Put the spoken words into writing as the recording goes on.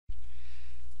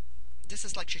This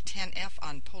is lecture 10F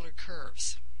on polar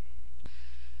curves.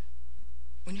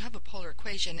 When you have a polar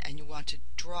equation and you want to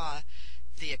draw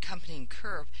the accompanying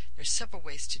curve, there's several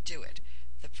ways to do it.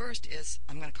 The first is,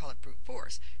 I'm going to call it brute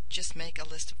force. Just make a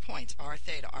list of points, r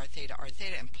theta, r theta, r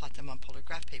theta, and plot them on polar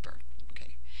graph paper.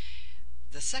 Okay.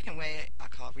 The second way I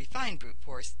call refined brute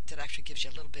force, that actually gives you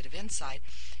a little bit of insight,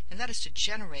 and that is to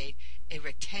generate a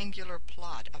rectangular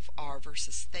plot of r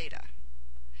versus theta,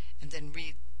 and then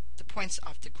read the points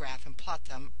off the graph and plot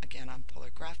them again on polar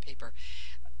graph paper.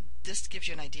 This gives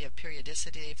you an idea of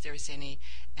periodicity, if there's any,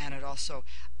 and it also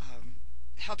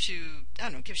helps you,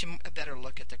 gives you a better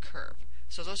look at the curve.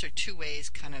 So those are two ways,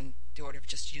 kind of the order of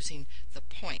just using the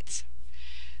points.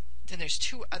 Then there's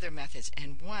two other methods,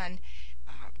 and one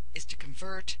is to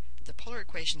convert the polar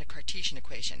equation to Cartesian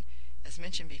equation. As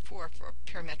mentioned before, for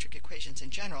parametric equations in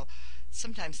general,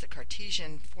 sometimes the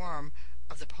Cartesian form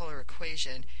of the polar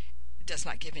equation does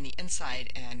not give any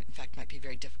insight, and in fact might be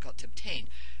very difficult to obtain.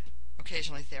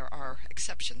 Occasionally there are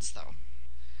exceptions, though.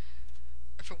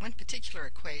 For one particular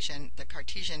equation, the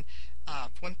Cartesian, for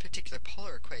one particular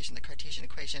polar equation, the Cartesian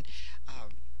equation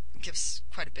gives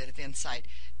quite a bit of insight,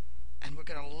 and we're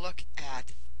going to look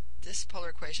at this polar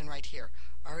equation right here.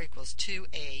 R equals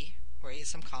 2a, where a is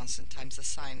some constant, times the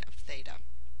sine of theta.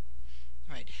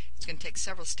 All right, it's going to take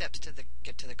several steps to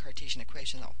get to the Cartesian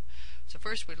equation, though. So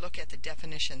first we look at the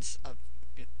definitions of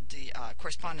the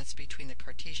correspondence between the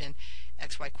Cartesian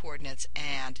xy coordinates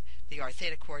and the r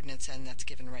theta coordinates, and that's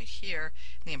given right here.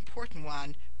 And the important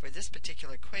one for this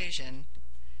particular equation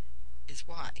is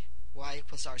y. Y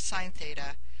equals r sine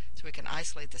theta, so we can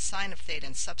isolate the sine of theta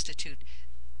and substitute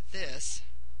this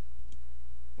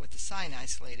with the sine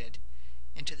isolated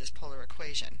into this polar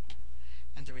equation.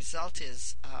 And the result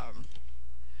is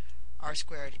r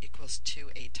squared equals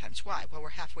 2a times y. Well, we're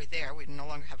halfway there. We no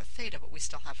longer have a theta, but we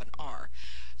still have an r.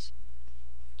 So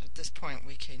at this point,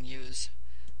 we can use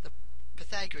the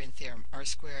Pythagorean theorem. R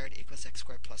squared equals x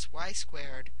squared plus y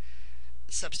squared.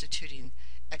 Substituting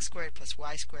x squared plus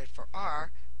y squared for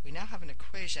r, we now have an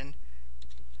equation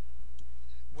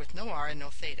with no r and no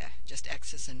theta, just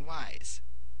x's and y's.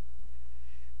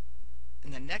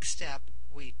 In the next step,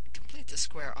 we complete the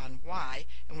square on y,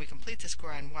 and when we complete the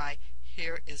square on y,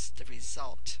 here is the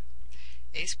result.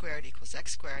 A squared equals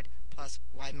x squared plus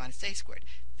y minus a squared.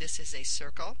 This is a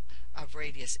circle of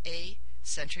radius a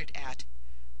centered at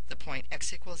the point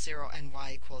x equals 0 and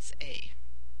y equals a.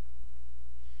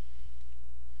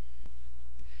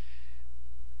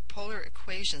 Polar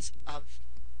equations of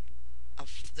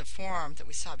the form that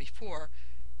we saw before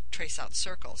trace out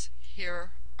circles.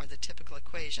 Here are the typical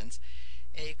equations.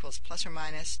 A equals plus or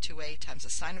minus 2a times the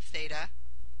sine of theta.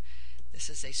 This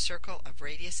is a circle of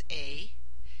radius a.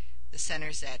 The center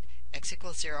is at x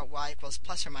equals 0, y equals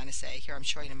plus or minus a. Here I'm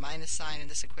showing a minus sign in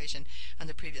this equation. On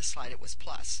the previous slide it was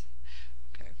plus.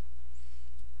 Okay.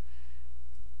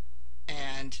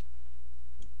 And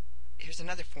here's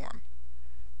another form.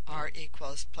 R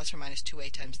equals plus or minus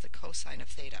 2a times the cosine of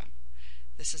theta.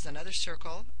 This is another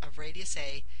circle of radius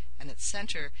a, and its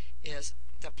center is,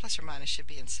 the plus or minus should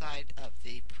be inside of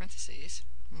the parentheses,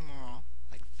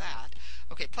 like that.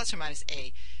 Okay, plus or minus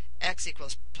a, x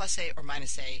equals plus a or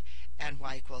minus a, and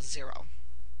y equals 0.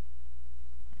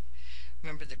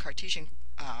 Remember, the Cartesian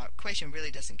equation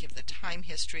really doesn't give the time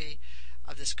history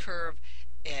of this curve.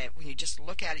 When you just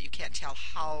look at it, you can't tell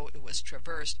how it was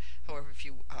traversed. However, if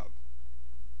you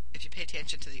pay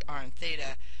attention to the r and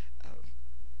theta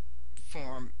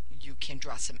form, you can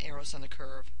draw some arrows on the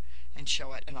curve and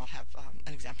show it, and I'll have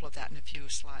an example of that in a few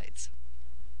slides.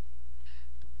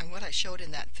 And what I showed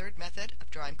in that third method of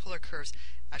drawing polar curves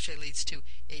actually leads to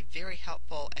a very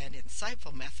helpful and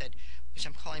insightful method, which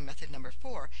I'm calling method number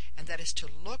 4, and that is to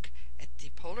look at the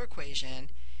polar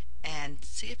equation and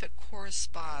see if it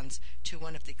corresponds to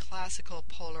one of the classical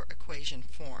polar equation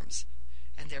forms.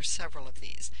 And there are several of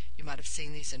these. You might have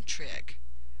seen these in trig.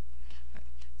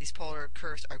 These polar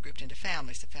curves are grouped into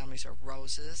families. The families are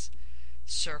roses,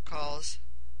 circles,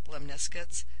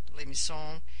 lemniscates,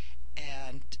 lemniscats,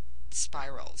 and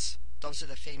spirals. Those are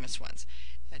the famous ones.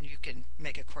 And you can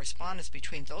make a correspondence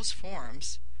between those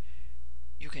forms.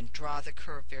 You can draw the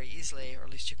curve very easily, or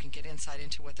at least you can get insight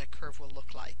into what that curve will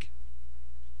look like.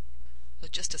 So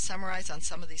just to summarize on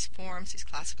some of these forms, these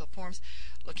classical forms,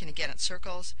 looking again at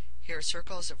circles, here are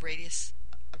circles of radii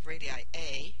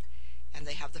a, and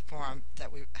they have the form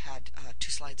that we had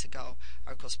 2 slides ago.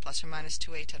 R equals plus or minus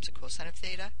 2a times the cosine of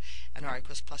theta, and r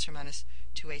equals plus or minus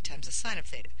 2a times the sine of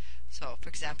theta. So, for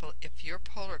example, if your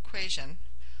polar equation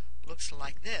looks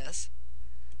like this,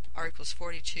 r equals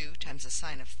 42 times the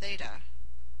sine of theta,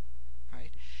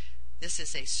 right? This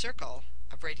is a circle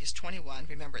of radius 21.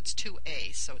 Remember, it's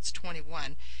 2a, so it's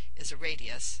 21 is a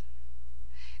radius,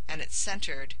 and it's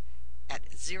centered at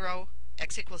 0,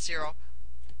 x equals 0,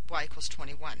 y equals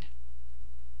 21.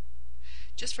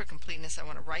 Just for completeness, I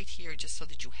want to write here, just so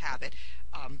that you have it,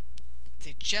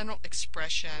 the general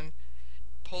expression,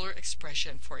 polar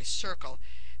expression for a circle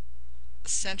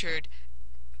centered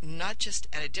not just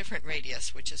at a different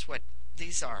radius, which is what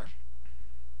these are.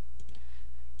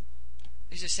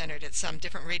 These are centered at some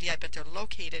different radii, but they're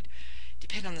located,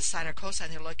 depending on the sine or cosine,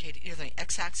 they're located either on the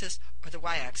x-axis or the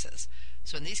y-axis.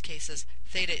 So in these cases,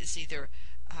 theta is either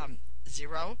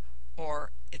 0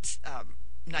 or it's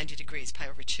 90 degrees, pi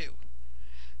over 2.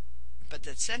 But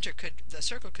the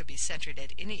circle could be centered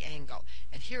at any angle.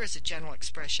 And here is a general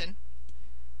expression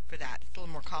for that. It's a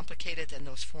little more complicated than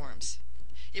those forms.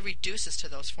 It reduces to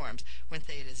those forms when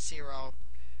theta is 0,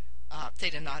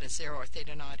 theta naught is 0, or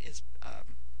theta naught is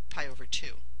pi over 2.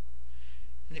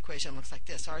 And the equation looks like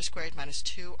this: r squared minus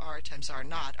 2r times r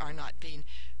naught being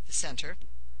the center,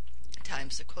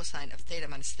 times the cosine of theta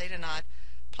minus theta naught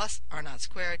plus r naught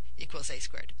squared equals a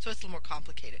squared. So it's a little more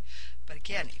complicated. But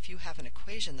again, if you have an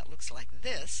equation that looks like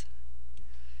this,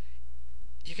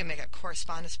 you can make a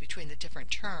correspondence between the different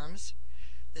terms.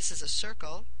 This is a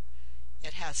circle.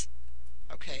 It has,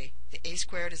 okay, the a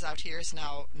squared is out here, is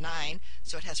now 9,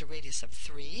 so it has a radius of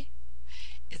 3.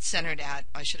 It's centered at,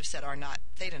 I should have said r naught,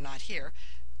 theta naught here,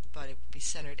 but it would be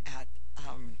centered at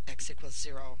x equals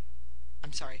 0,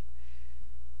 I'm sorry,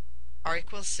 r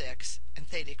equals 6 and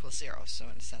theta equals 0, so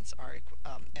in a sense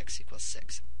x equals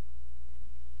 6.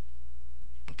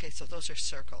 Okay, so those are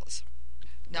circles.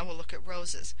 Now we'll look at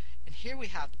roses, and here we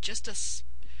have just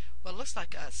what looks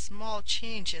like a small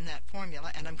change in that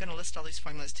formula, and I'm going to list all these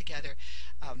formulas together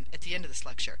at the end of this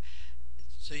lecture,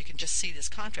 so you can just see this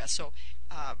contrast. So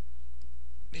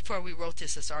before we wrote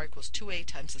this as r equals 2a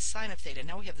times the sine of theta.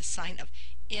 Now we have the sine of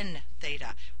in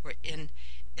theta, where in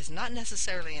is not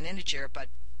necessarily an integer, but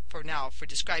for now, for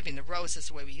describing the rows, is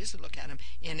the way we usually look at them.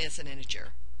 In is an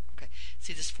integer. Okay.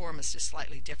 See, this form is just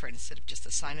slightly different. Instead of just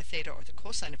the sine of theta or the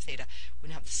cosine of theta, we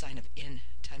now have the sine of in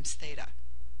times theta.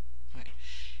 Right.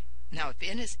 Now, if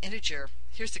n is integer,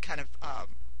 here's the kind of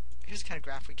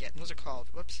graph we get. And those are called,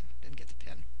 whoops, didn't get the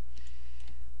pen.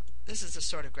 This is the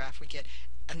sort of graph we get,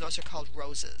 and those are called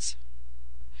roses.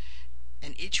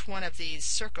 And each one of these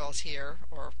circles here,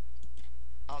 or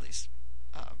all these,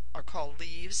 are called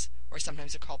leaves, or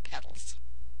sometimes they're called petals.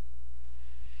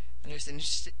 And there's an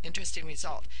interesting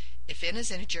result. If n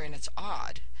is integer and it's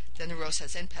odd, then the rose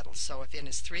has n petals. So if n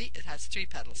is 3, it has 3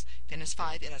 petals. If n is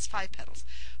 5, it has 5 petals.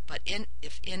 But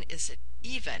if n is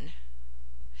even,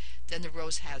 then the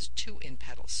rose has 2 n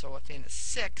petals. So if n is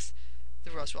 6,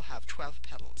 the rose will have 12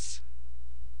 petals.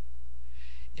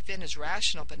 If n is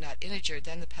rational but not integer,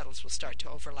 then the petals will start to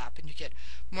overlap, and you get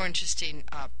more interesting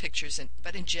pictures.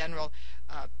 But in general,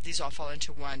 these all fall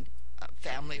into one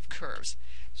family of curves.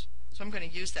 So I'm going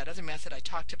to use that other method I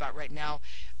talked about right now,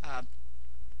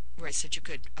 where I said you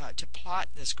could, to plot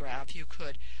this graph, you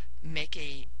could make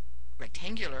a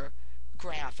rectangular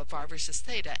graph of r versus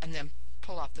theta and then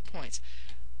pull off the points.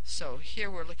 So here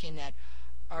we're looking at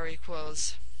r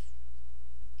equals,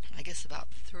 I guess, about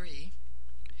 3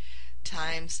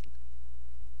 times,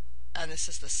 and this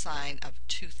is the sine of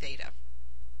 2 theta.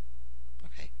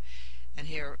 Okay, and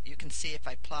here you can see if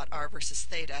I plot r versus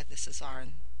theta, this is r,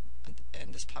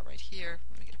 and this plot right here,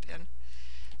 let me get a pen.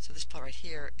 So this plot right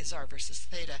here is r versus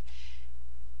theta.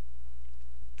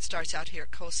 It starts out here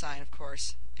at cosine, of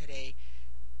course, at a,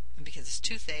 and because it's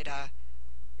 2 theta,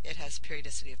 it has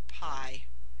periodicity of pi,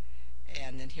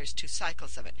 and then here's 2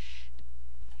 cycles of it.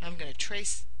 I'm going to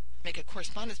make a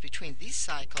correspondence between these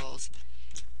cycles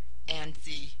and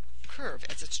the curve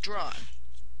as it's drawn.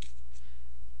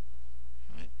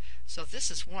 Right. So this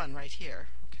is 1 right here.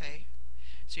 Okay,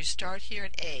 so you start here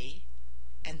at a,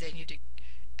 and then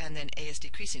and then a is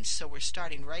decreasing. So we're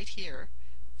starting right here.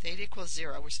 Theta equals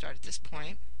 0. We start at this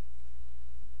point.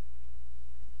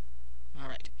 All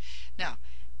right. Now,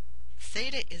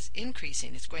 theta is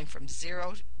increasing. It's going from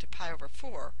 0 to pi over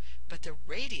 4, but the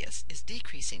radius is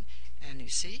decreasing. And you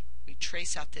see, we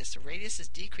trace out this. The radius is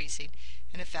decreasing,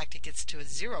 and in fact it gets to a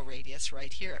 0 radius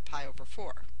right here at pi over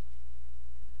 4.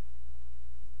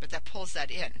 But that pulls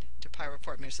that in to pi over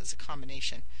 4. It means it's a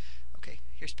combination. Okay,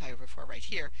 here's pi over 4 right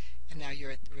here, and now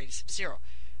you're at the radius of 0.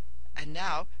 And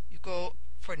now you go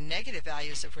for negative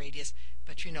values of radius,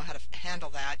 but you know how to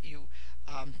handle that. You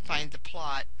find the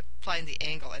plot, find the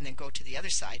angle, and then go to the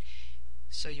other side.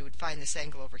 So you would find this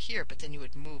angle over here, but then you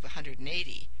would move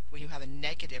 180 when you have a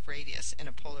negative radius in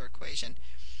a polar equation,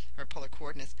 or polar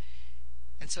coordinates.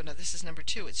 And so now this is number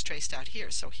 2. It's traced out here.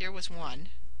 So here was 1.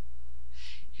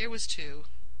 Here was 2.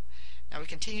 Now we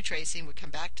continue tracing. We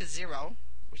come back to 0,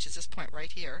 which is this point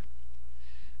right here.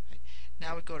 Right.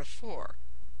 Now we go to 4.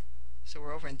 So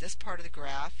we're over in this part of the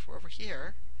graph. We're over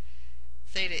here.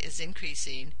 Theta is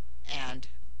increasing, and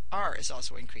R is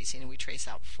also increasing, and we trace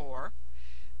out 4.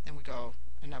 Then we go,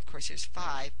 and now of course here's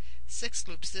 5. 6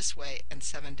 loops this way, and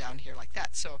 7 down here like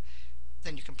that. So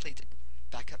then you complete it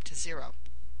back up to 0.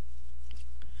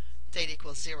 Theta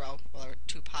equals 0, or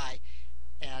 2 pi,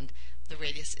 and the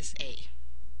radius is A.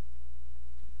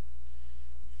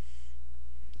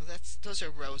 So those are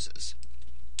roses.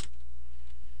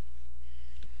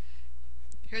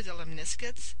 Here are the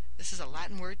lemniscates. This is a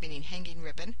Latin word meaning hanging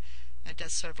ribbon. It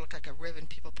does sort of look like a ribbon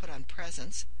people put on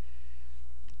presents.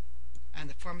 And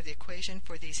the form of the equation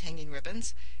for these hanging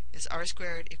ribbons is r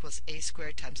squared equals a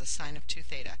squared times the sine of 2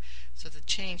 theta. So the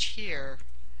change here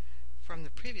from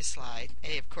the previous slide,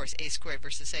 a, of course, a squared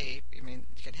versus a, I mean,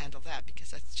 you can handle that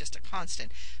because that's just a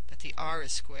constant, but the r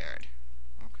is squared.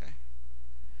 Okay.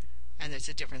 And there's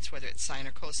a difference whether it's sine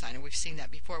or cosine, and we've seen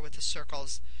that before with the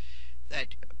circles,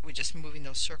 that we're just moving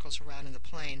those circles around in the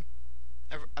plane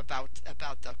about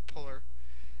the polar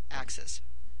axis.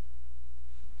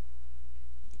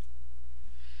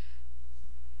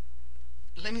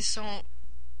 Lemniscate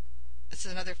is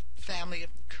another family of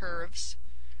curves,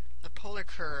 the polar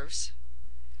curves.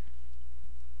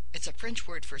 It's a French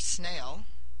word for snail.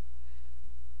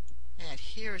 And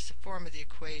here is the form of the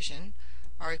equation.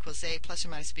 R equals A plus or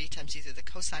minus B times either the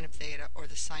cosine of theta or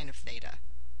the sine of theta.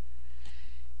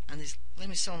 And these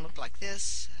lemniscate look like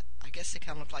this. I guess they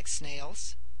kind of look like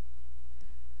snails.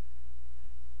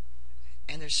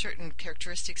 And there's certain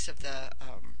characteristics of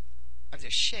their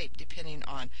shape depending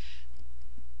on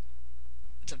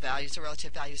the values, the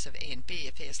relative values of A and B.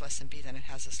 If A is less than B, then it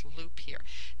has this loop here.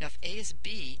 Now if A is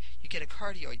B, you get a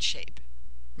cardioid shape.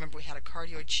 Remember we had a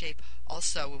cardioid shape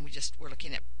also when we just were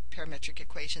looking at parametric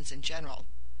equations in general.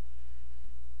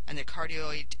 And the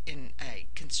cardioid in a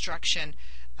construction,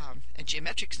 a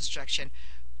geometric construction,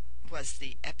 was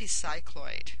the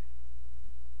epicycloid.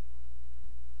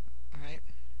 Alright?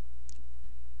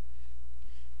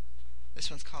 This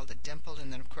one's called a dimple,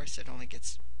 and then of course it only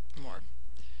gets more.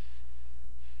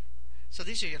 So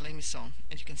these are your lemniscate,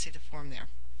 and you can see the form there.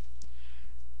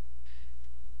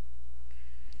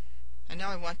 And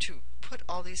now I want to put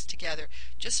all these together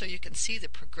just so you can see the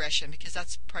progression, because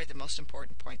that's probably the most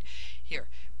important point here.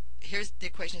 Here's the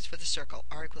equations for the circle.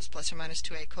 R equals plus or minus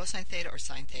 2a cosine theta or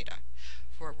sine theta.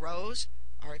 For rows,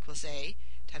 R equals a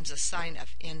times the sine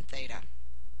of n theta.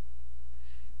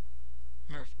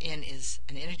 Remember, if n is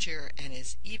an integer and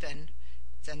is even,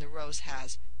 then the rows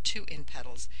has 2 n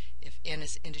petals. If n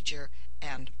is integer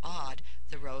and odd,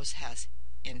 the rows has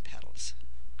n petals.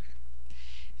 Okay.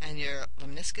 And your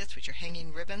lemniscates, which are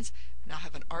hanging ribbons, now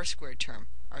have an r squared term.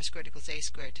 R squared equals a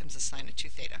squared times the sine of 2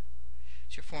 theta.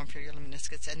 It's your form for your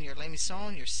lemniscates. And your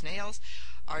lemniscate, your snails,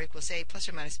 r equals a plus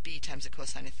or minus b times the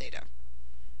cosine of theta.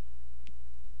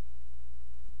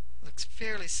 Looks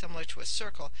fairly similar to a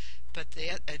circle, but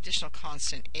the additional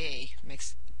constant a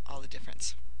makes all the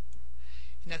difference.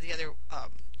 Now the other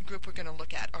group we're going to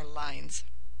look at are lines.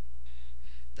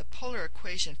 The polar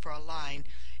equation for a line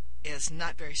is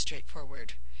not very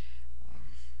straightforward.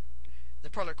 The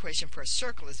polar equation for a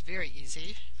circle is very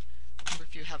easy. Remember,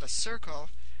 if you have a circle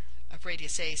of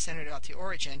radius a centered at the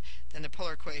origin, then the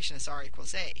polar equation is r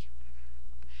equals a.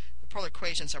 The polar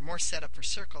equations are more set up for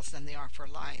circles than they are for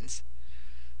lines.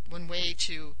 One way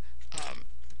to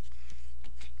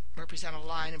represent a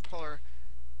line in polar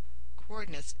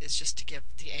coordinates is just to give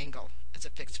the angle as a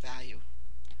fixed value.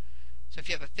 So if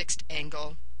you have a fixed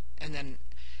angle, and then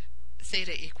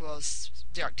theta equals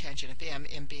the arctangent of m,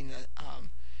 m being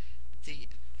the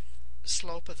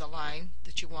slope of the line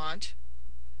that you want,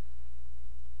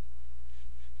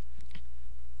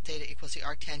 theta equals the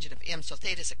arctangent of m. So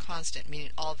theta is a constant,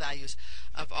 meaning all values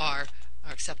of r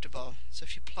are acceptable. So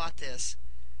if you plot this,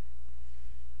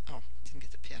 oh, didn't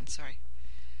get the pin, sorry.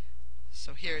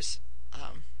 So here's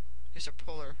a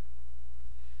polar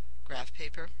graph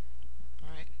paper, all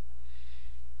right?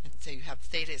 And so you have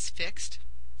theta is fixed.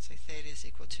 Say theta is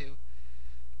equal to,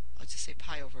 I'll just say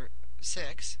pi over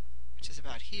 6, which is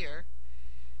about here.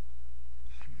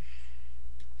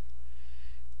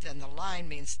 Then the line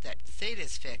means that theta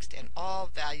is fixed and all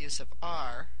values of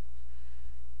r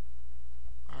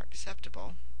are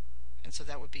acceptable, and so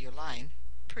that would be your line.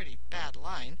 Pretty bad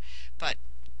line, but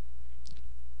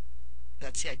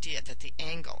that's the idea, that the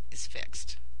angle is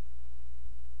fixed.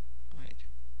 Right.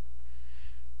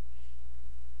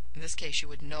 In this case, you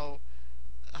would know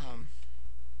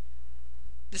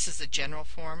this is the general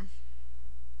form.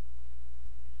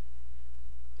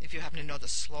 if you happen to know the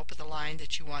slope of the line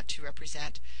that you want to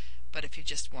represent. But if you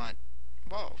just want,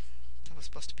 whoa, that was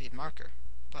supposed to be a marker,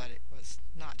 but it was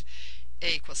not.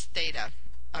 A equals theta,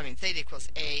 theta equals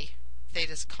A,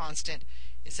 theta's constant,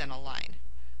 is then a line.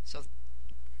 So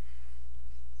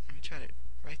let me try to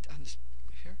write on this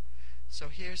here. So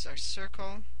here's our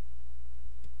circle.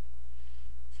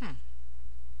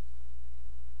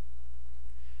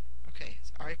 Okay,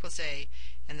 so R equals A,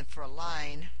 and then for a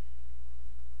line,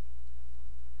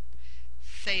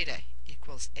 theta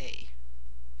equals A.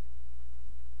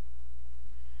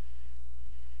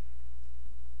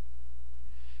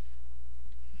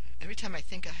 Every time I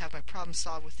think I have my problem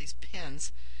solved with these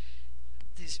pens,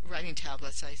 these writing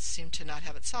tablets, I seem to not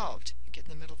have it solved. I get in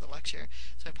the middle of the lecture,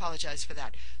 so I apologize for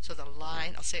that. So the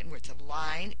line, I'll say it in words, the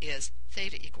line is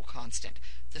theta equal constant.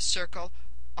 The circle,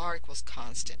 R equals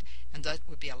constant. And that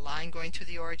would be a line going through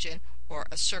the origin or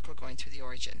a circle going through the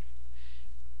origin.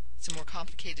 It's a more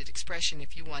complicated expression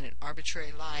if you want an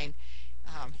arbitrary line.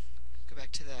 Go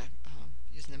back to the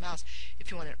using the mouse. If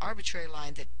you want an arbitrary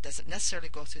line that doesn't necessarily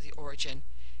go through the origin,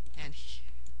 and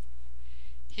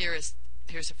here's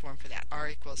a form for that. R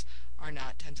equals R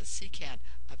naught times the secant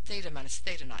of theta minus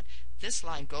theta naught. This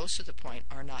line goes to the point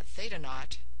R naught theta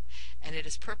naught, and it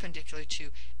is perpendicular to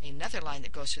another line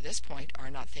that goes through this point,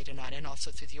 R naught theta naught, and also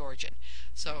through the origin.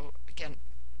 So again,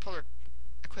 polar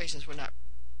equations were not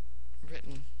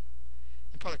written,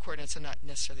 and polar coordinates are not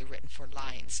necessarily written for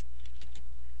lines.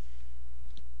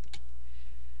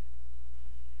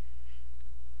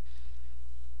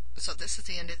 So this is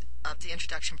the end of the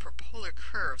introduction for polar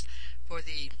curves, for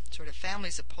the sort of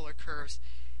families of polar curves,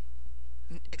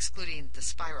 excluding the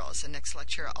spirals. In the next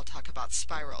lecture, I'll talk about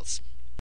spirals.